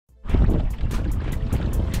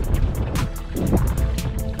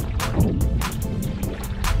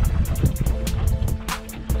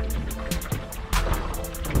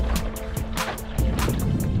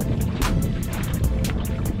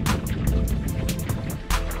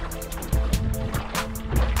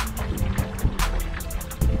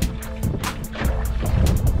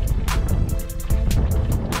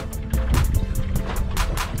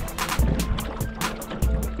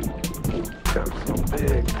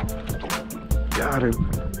Got him.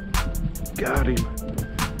 Got him.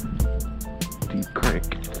 Deep crank.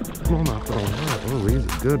 Smallmouth on that. Oh, he's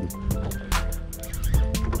a good one.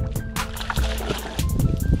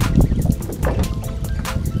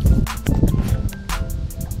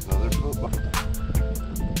 Another football.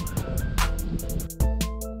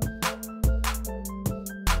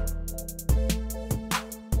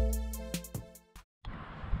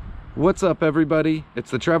 What's up, everybody? It's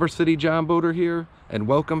the Traverse City John Boater here, and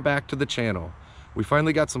welcome back to the channel. We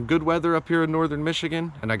finally got some good weather up here in northern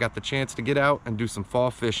Michigan, and I got the chance to get out and do some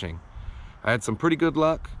fall fishing. I had some pretty good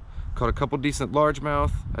luck, caught a couple decent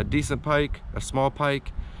largemouth, a decent pike, a small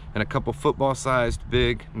pike, and a couple football-sized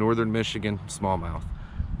big northern Michigan smallmouth.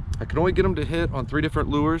 I can only get them to hit on 3 different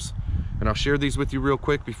lures, and I'll share these with you real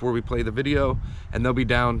quick before we play the video, and they'll be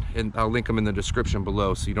down, and I'll link them in the description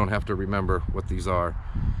below so you don't have to remember what these are.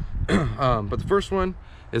 But the first one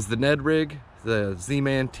is the Ned rig, the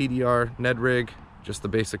Z-Man TDR Ned rig, just the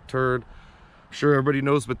basic turd. I'm sure everybody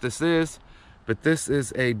knows what this is, but this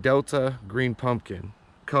is a Delta green pumpkin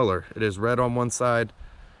color. It is red on one side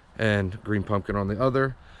and green pumpkin on the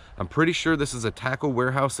other. I'm pretty sure this is a Tackle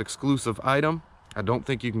Warehouse exclusive item. I don't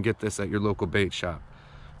think you can get this at your local bait shop.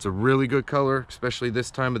 It's a really good color, especially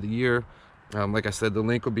this time of the year. Like I said, the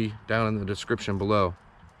link will be down in the description below.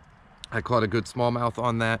 I caught a good smallmouth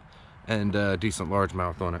on that and a decent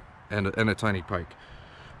largemouth on it, and a tiny pike.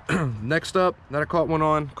 Next up that I caught one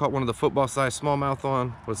of the football size smallmouth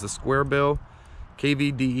on was the square bill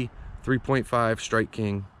KVD 3.5 Strike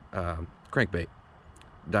King crankbait.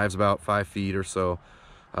 Dives about 5 feet or so.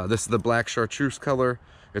 This is the black chartreuse color.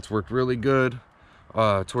 It's worked really good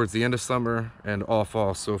towards the end of summer and all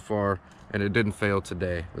fall so far, and it didn't fail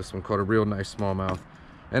today. This one caught a real nice smallmouth,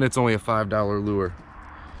 and it's only a $5 lure.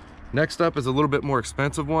 Next up is a little bit more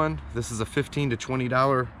expensive one. This is a $15 to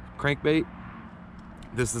 $20 crankbait.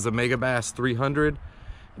 This is a Mega Bass 300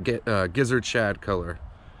 gizzard shad color.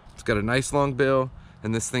 It's got a nice long bill,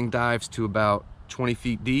 and this thing dives to about 20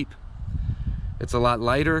 feet deep. It's a lot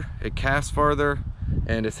lighter, it casts farther,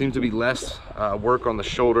 and it seems to be less work on the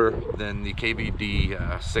shoulder than the KVD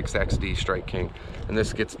 6XD Strike King. And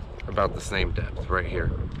this gets about the same depth right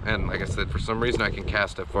here. And like I said, for some reason I can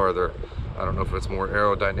cast it farther. I don't know if it's more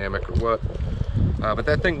aerodynamic or what, but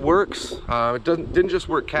that thing works. It didn't just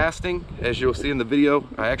work casting, as you'll see in the video.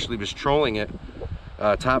 I actually was trolling it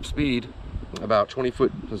top speed, about 20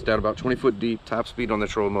 foot, it was down about 20 foot deep, top speed on the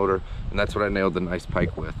troll motor, and that's what I nailed the nice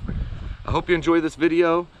pike with. I hope you enjoy this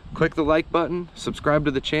video. Click the like button, subscribe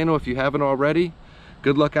to the channel if you haven't already.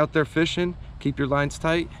 Good luck out there fishing, keep your lines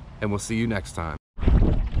tight, and we'll see you next time.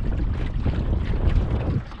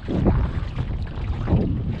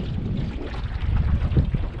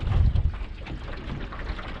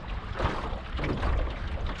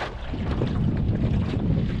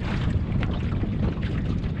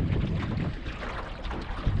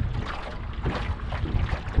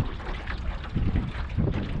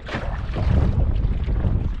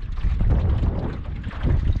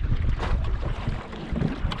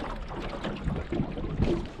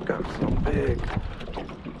 Got some big.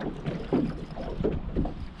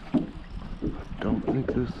 I don't think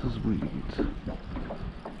this is weeds,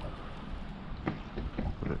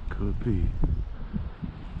 but it could be.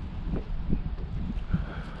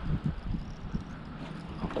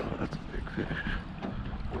 Oh, that's a big fish.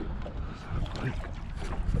 Is that a pike?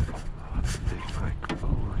 Oh, that's a big pike.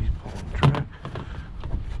 Oh, he's pulling track.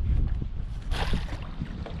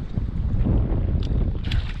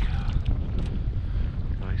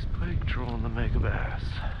 Trolling the Mega Bass.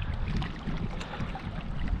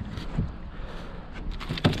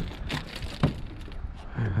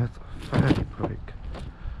 Man, that's a fatty pike.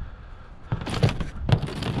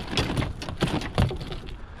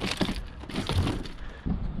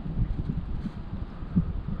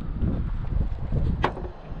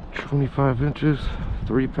 "25 inches,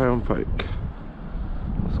 3-pound pike."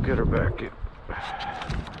 Let's get her back in.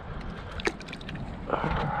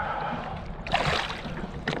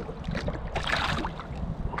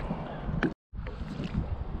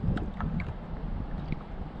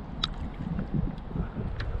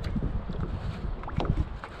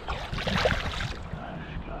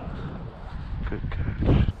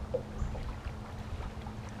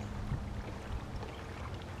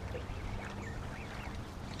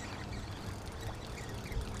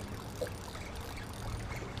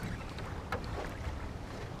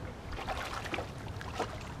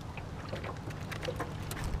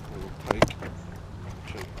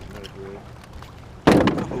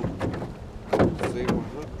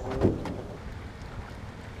 1.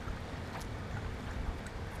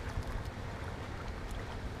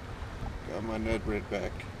 Got my Ned red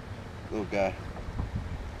back, little guy.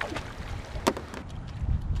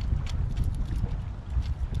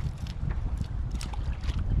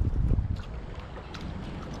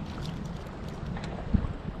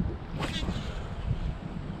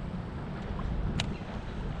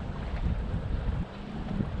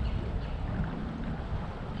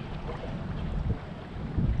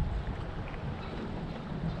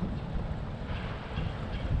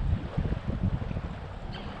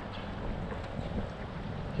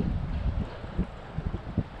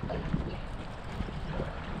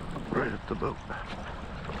 Right up the boat.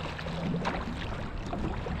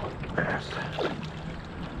 Bass.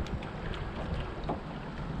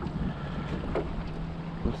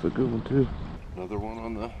 That's a good one too. Another one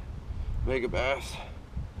on the mega bass.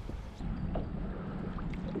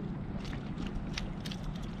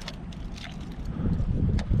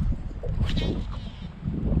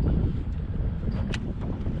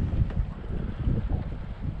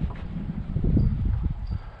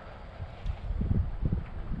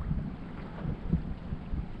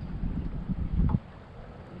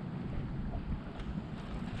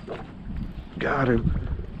 Got him.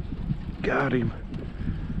 Got him.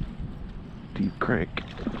 Deep crank.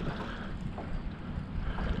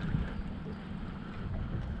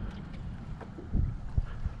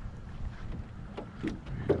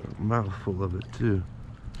 Got a mouthful of it too.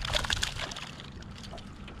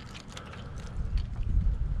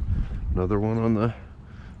 Another one on the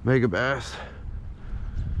mega bass.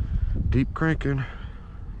 Deep cranking.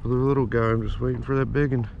 Another little guy. I'm just waiting for that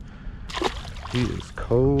big one. He is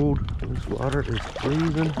cold. This water is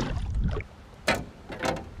freezing.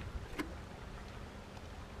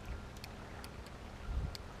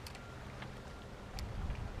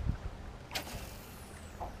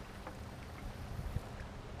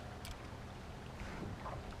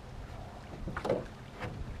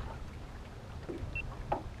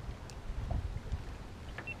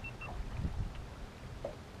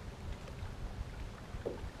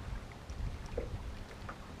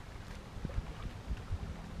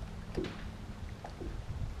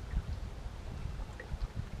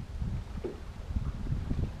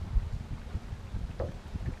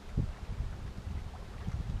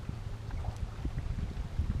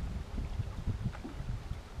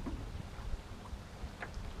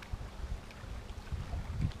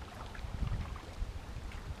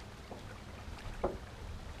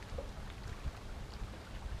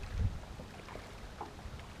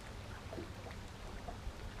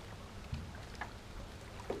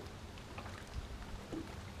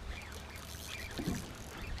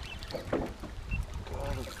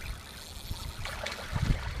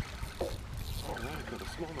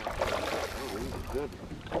 Good.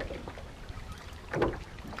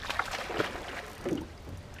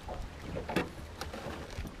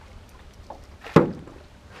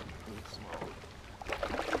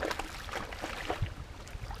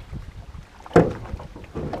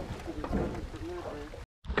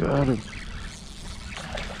 Got him.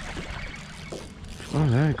 Oh,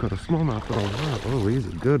 yeah, I caught a smallmouth all right. Oh, he's a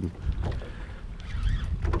good one.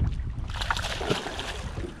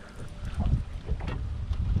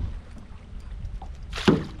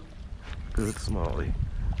 Good smallie.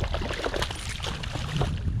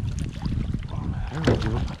 There we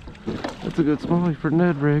go. That's a good smallie for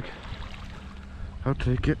Ned rig. I'll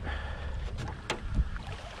take it.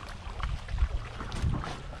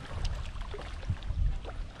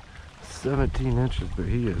 $17 but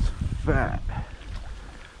he is fat.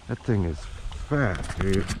 That thing is fat,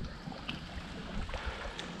 dude.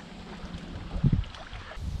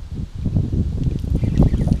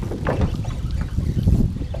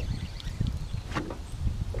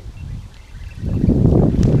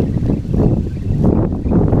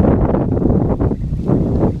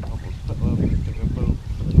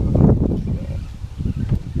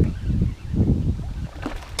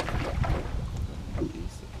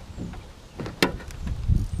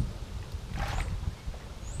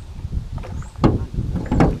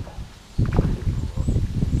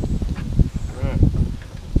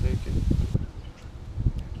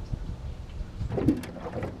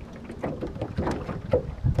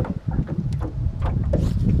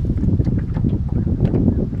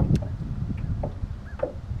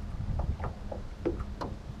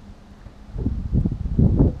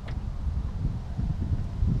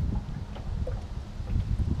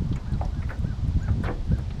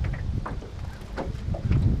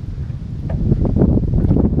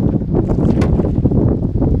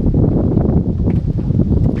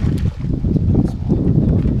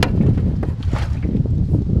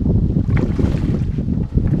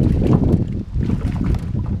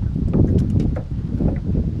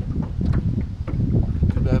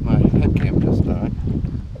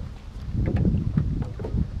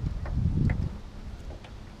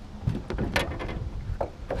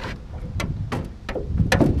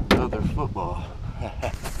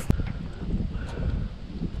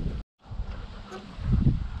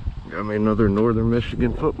 got me another Northern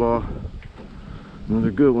Michigan football. Another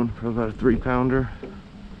good one, probably about a 3-pounder.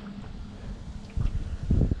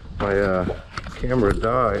 My camera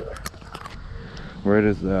died right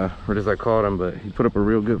as I caught him, but he put up a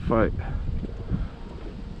real good fight.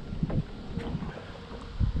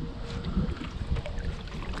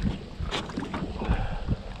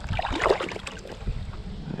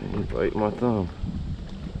 He's biting my thumb.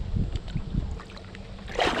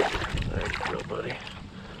 There you go, buddy.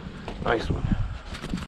 Nice one.